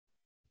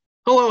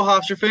Hello,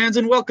 Hofstra fans,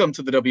 and welcome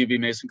to the WB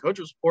Mason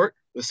Coaches Report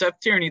with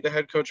Seth Tierney, the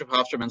head coach of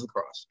Hofstra Men's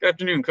Lacrosse. Good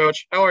afternoon,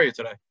 Coach. How are you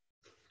today?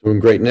 Doing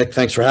great, Nick.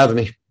 Thanks for having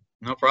me.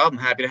 No problem.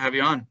 Happy to have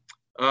you on.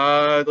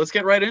 Let's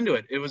get right into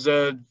it. It was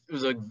a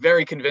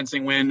very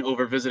convincing win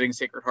over visiting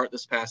Sacred Heart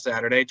this past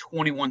Saturday,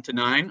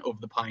 21-9 over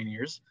the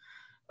Pioneers.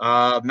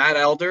 Matt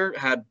Elder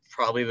had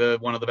probably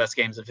one of the best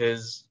games of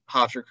his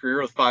Hofstra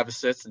career with 5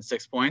 assists and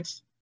 6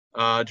 points.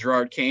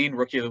 Gerard Kane,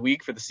 Rookie of the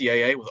Week for the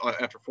CAA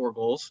after 4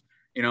 goals.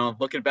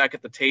 Looking back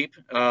at the tape,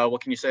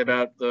 what can you say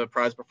about the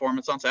prize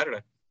performance on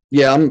Saturday?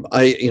 Yeah,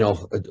 I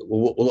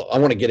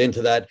want to get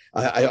into that.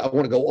 I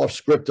want to go off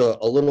script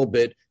a little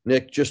bit,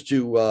 Nick, just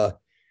to,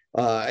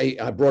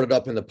 I brought it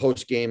up in the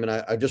post game, and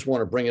I just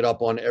want to bring it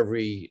up on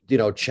every,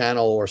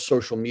 channel or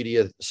social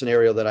media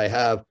scenario that I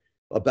have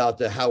about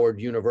the Howard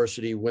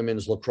University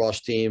women's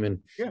lacrosse team and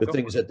the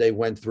things that they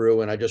went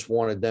through. And I just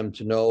wanted them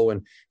to know.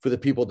 And for the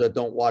people that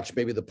don't watch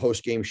maybe the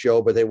post-game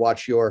show, but they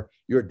watch your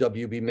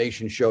WB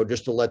Mason show,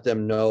 just to let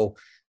them know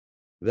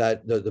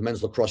that the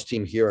men's lacrosse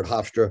team here at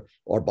Hofstra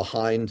are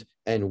behind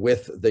and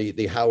with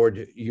the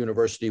Howard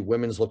University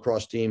women's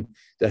lacrosse team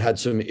that had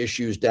some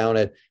issues down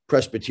at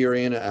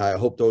Presbyterian. I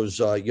hope those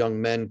young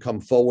men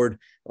come forward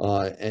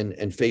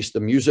and face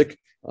the music.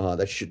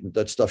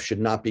 That stuff should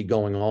not be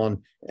going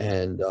on.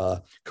 And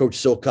Coach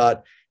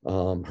Silcott,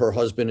 her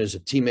husband is a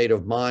teammate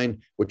of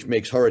mine, which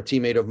makes her a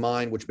teammate of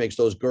mine, which makes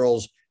those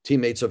girls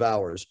teammates of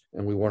ours.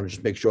 And we want to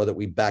just make sure that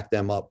we back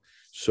them up.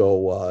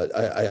 So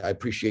I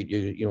appreciate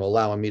you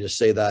allowing me to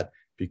say that,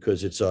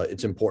 because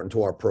it's important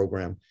to our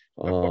program.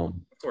 Hard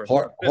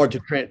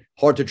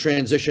to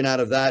transition out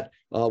of that,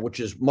 which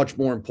is much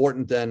more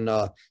important than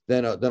a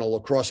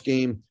lacrosse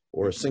game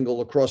or a single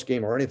lacrosse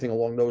game or anything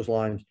along those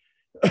lines.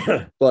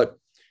 But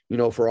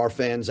for our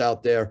fans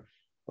out there,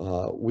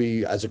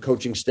 we as a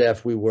coaching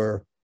staff, we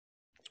were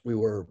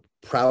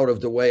proud of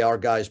the way our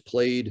guys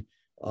played.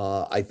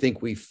 I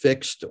think we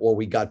fixed, or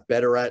we got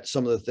better at,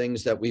 some of the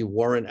things that we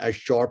weren't as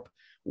sharp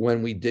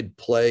when we did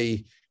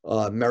play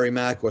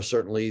Merrimack, or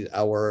certainly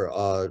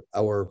our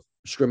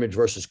scrimmage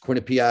versus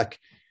Quinnipiac.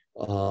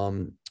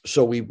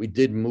 So we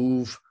did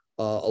move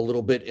a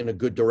little bit in a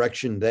good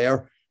direction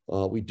there.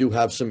 We do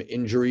have some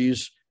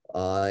injuries,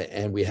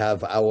 and we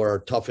have our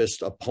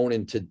toughest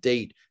opponent to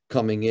date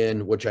coming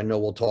in, which I know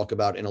we'll talk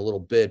about in a little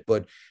bit.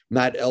 But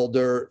Matt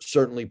Elder,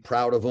 certainly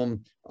proud of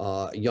him,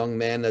 a young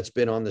man that's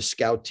been on the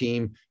scout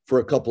team for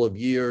a couple of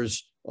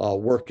years,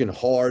 working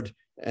hard.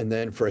 And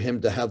then for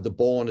him to have the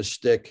ball on his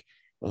stick,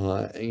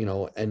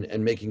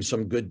 and making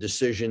some good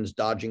decisions,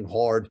 dodging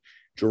hard.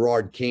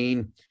 Gerard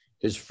Kane,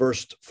 his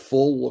first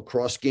full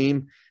lacrosse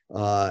game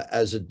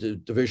as a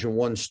Division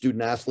I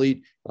student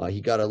athlete. He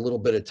got a little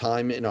bit of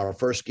time in our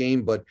first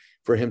game, but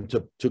for him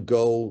to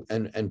go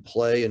and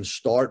play and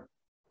start,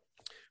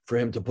 for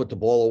him to put the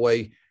ball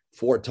away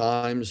 4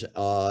 times,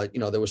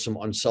 there was some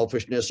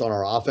unselfishness on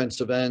our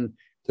offensive end.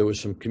 There was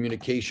some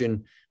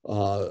communication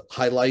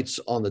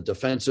highlights on the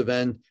defensive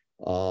end.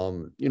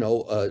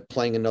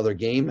 Playing another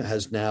game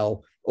has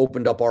now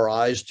opened up our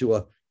eyes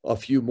to a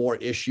few more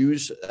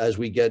issues as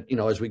we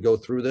go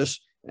through this.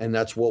 And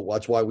that's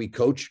why we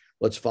coach.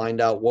 Let's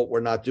find out what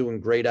we're not doing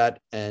great at,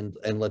 and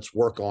let's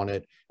work on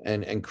it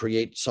and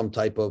create some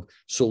type of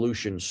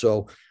solution.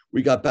 So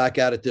we got back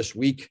at it this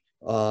week.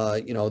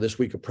 This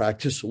week of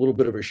practice, a little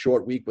bit of a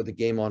short week with the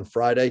game on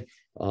Friday.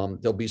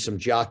 There'll be some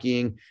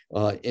jockeying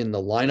in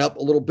the lineup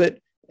a little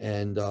bit,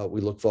 and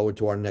we look forward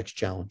to our next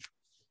challenge.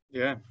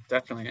 Yeah,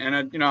 definitely. And,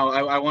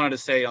 I wanted to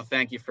say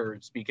thank you for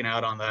speaking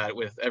out on that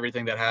with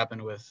everything that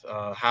happened with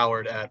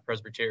Howard at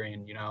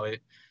Presbyterian.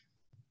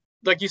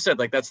 Like you said,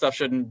 like that stuff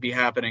shouldn't be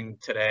happening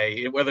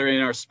today, whether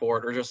in our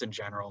sport or just in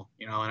general,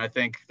 and I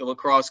think the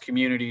lacrosse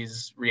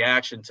community's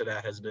reaction to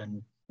that has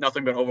been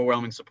nothing but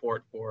overwhelming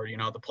support for,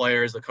 the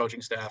players, the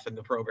coaching staff, and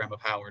the program of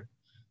Howard.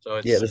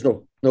 So there's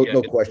no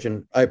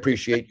question. I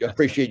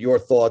appreciate your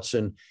thoughts,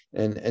 and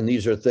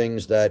these are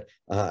things that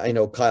I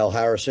know Kyle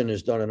Harrison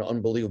has done an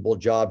unbelievable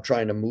job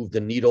trying to move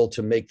the needle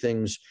to make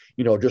things,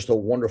 just a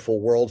wonderful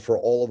world for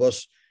all of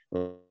us.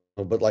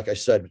 But like I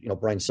said,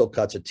 Brian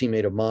Silcott's a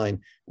teammate of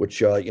mine, which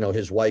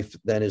his wife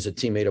then is a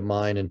teammate of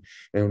mine,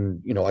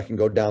 and I can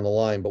go down the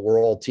line, but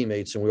we're all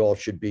teammates, and we all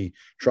should be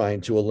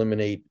trying to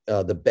eliminate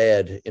the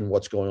bad in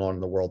what's going on in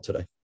the world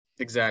today.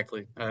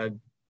 Exactly.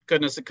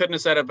 Couldn't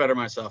have said it better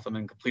myself. I'm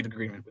in complete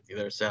agreement with you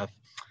there, Seth.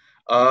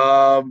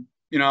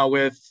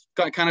 With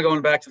kind of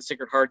going back to the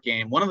Sacred Heart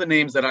game, one of the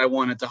names that I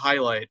wanted to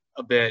highlight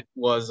a bit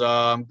was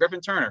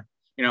Griffin Turner.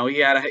 He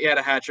had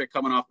a hat trick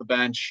coming off the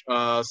bench.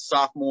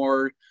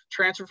 Sophomore,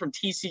 transfer from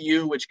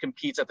TCU, which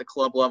competes at the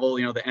club level.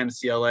 The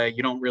MCLA.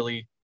 You don't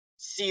really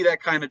see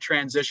that kind of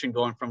transition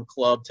going from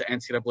club to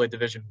NCAA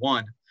Division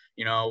I.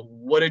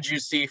 What did you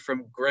see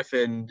from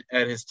Griffin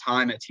at his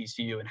time at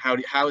TCU, and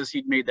how has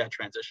he made that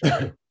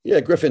transition? Yeah,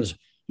 Griffin's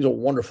a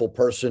wonderful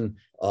person,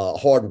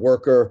 hard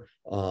worker.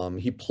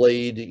 He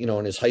played,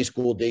 in his high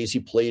school days. He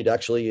played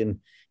actually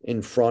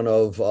in front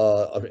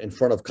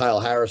of Kyle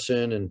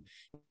Harrison, and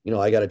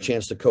I got a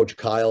chance to coach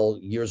Kyle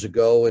years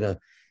ago and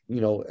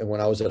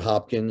when I was at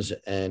Hopkins,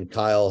 and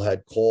Kyle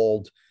had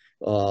called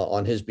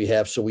on his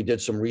behalf. So we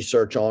did some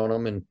research on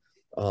him,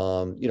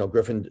 and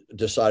Griffin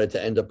decided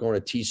to end up going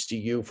to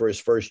TCU for his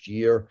first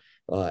year,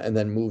 and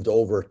then moved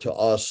over to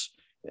us.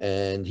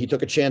 And he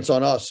took a chance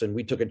on us, and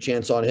we took a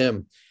chance on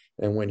him.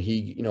 And when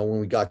when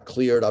we got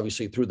cleared,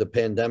 obviously through the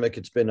pandemic,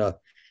 it's been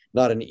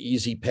not an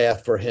easy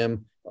path for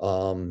him,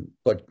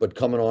 but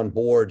coming on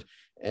board,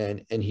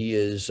 and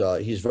he's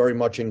very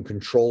much in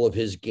control of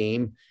his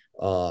game.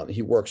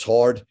 He works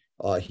hard.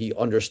 He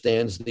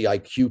understands the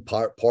IQ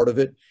part of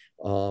it.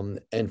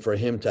 And for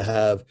him to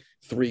have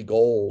 3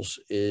 goals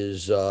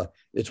is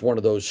it's one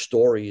of those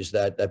stories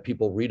that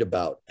people read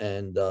about.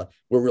 And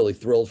we're really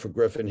thrilled for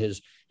Griffin.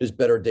 His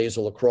better days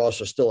of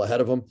lacrosse are still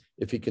ahead of him.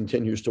 If he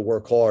continues to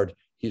work hard,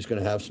 he's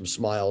going to have some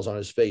smiles on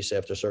his face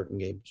after certain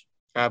games.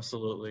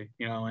 Absolutely.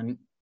 And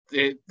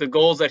the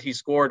goals that he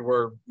scored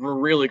were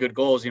really good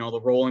goals.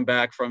 The rolling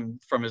back from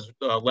his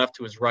left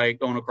to his right,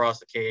 going across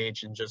the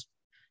cage, and just,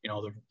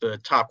 the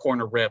top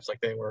corner rips, like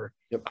they were.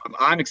 Yep.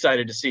 I'm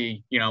excited to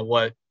see,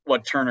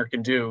 what Turner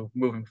can do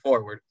moving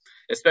forward,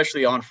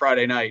 especially on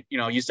Friday night.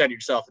 You said it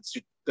yourself, it's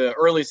the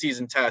early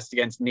season test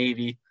against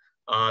Navy.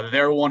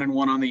 They're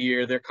 1-1 on the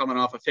year. They're coming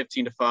off a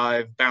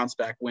 15-5 bounce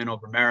back win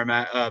over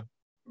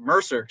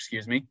Mercer,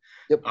 excuse me.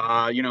 Yep.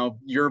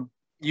 Your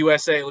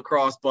USA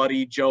lacrosse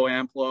buddy, Joe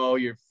Amplo,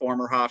 your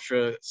former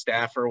Hofstra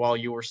staffer while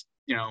you were,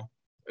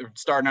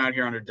 starting out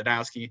here under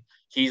Danowski,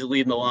 he's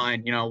leading the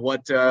line.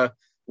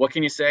 What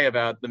can you say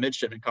about the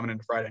midshipmen coming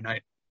into Friday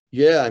night?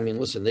 Yeah, I mean,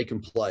 listen, they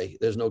can play.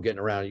 There's no getting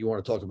around it. You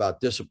want to talk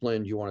about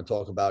discipline. You want to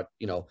talk about,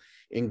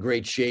 in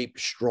great shape,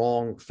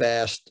 strong,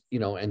 fast,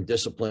 and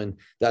discipline.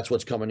 That's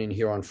what's coming in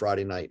here on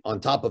Friday night. On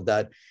top of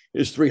that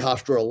is 3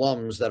 Hofstra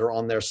alums that are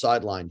on their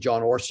sideline.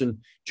 John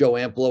Orson, Joe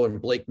Amplo,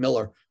 and Blake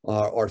Miller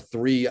are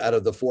 3 out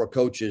of the 4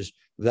 coaches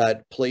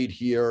that played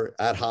here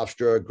at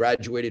Hofstra,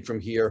 graduated from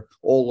here,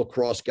 all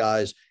lacrosse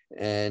guys.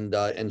 And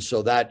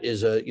so that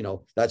is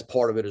that's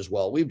part of it as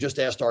well. We've just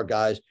asked our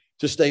guys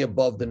to stay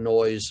above the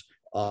noise.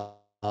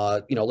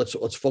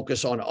 Let's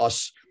focus on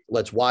us.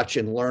 Let's watch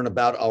and learn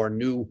about our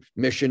new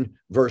mission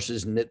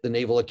versus the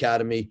Naval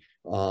Academy.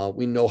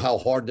 We know how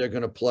hard they're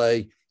going to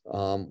play.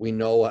 We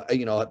know,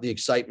 the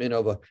excitement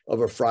of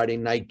a Friday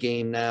night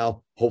game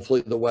now.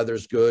 Hopefully the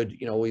weather's good.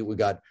 We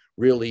got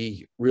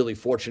really, really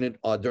fortunate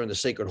during the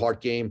Sacred Heart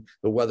game.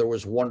 The weather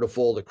was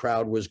wonderful. The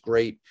crowd was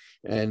great.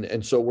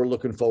 And so we're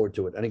looking forward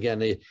to it. And again,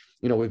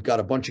 we've got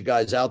a bunch of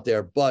guys out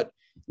there, but,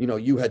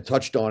 you had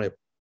touched on it.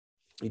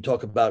 You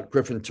talk about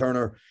Griffin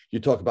Turner, you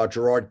talk about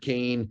Gerard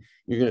Kane,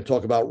 you're going to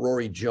talk about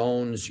Rory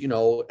Jones, you're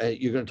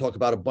going to talk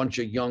about a bunch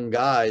of young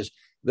guys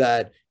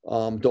that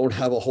don't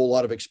have a whole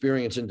lot of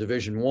experience in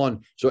Division I.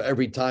 So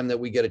every time that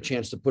we get a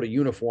chance to put a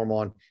uniform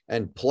on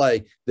and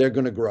play, they're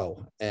going to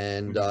grow.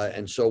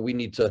 And so we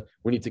need to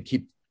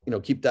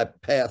keep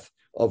that path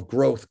of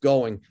growth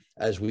going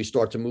as we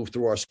start to move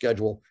through our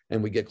schedule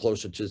and we get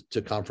closer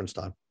to conference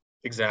time.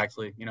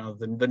 Exactly.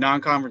 The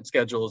non-conference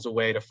schedule is a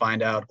way to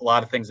find out a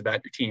lot of things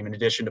about your team in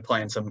addition to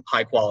playing some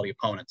high-quality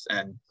opponents.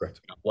 And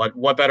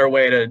what better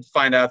way to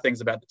find out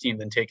things about the team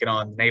than taking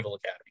on the Naval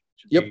Academy?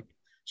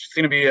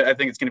 I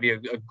think it's going to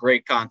be a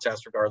great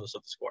contest regardless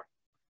of the score.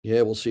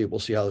 Yeah, we'll see. We'll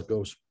see how it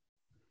goes.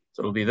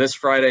 So it'll be this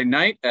Friday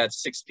night at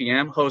 6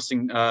 p.m.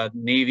 hosting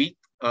Navy.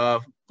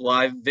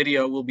 Live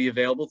video will be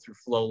available through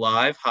Flow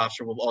Live.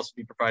 Hofstra will also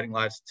be providing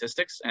live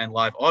statistics and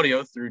live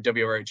audio through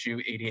WRHU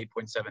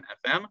 88.7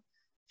 FM.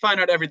 Find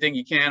out everything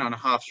you can on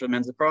Hofstra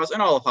men's lacrosse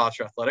and all of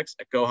Hofstra athletics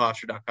at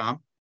gohofstra.com.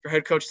 For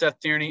head coach Seth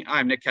Tierney,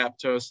 I'm Nick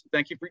Capitos.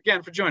 Thank you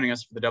again for joining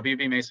us for the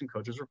WV Mason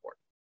Coaches Report.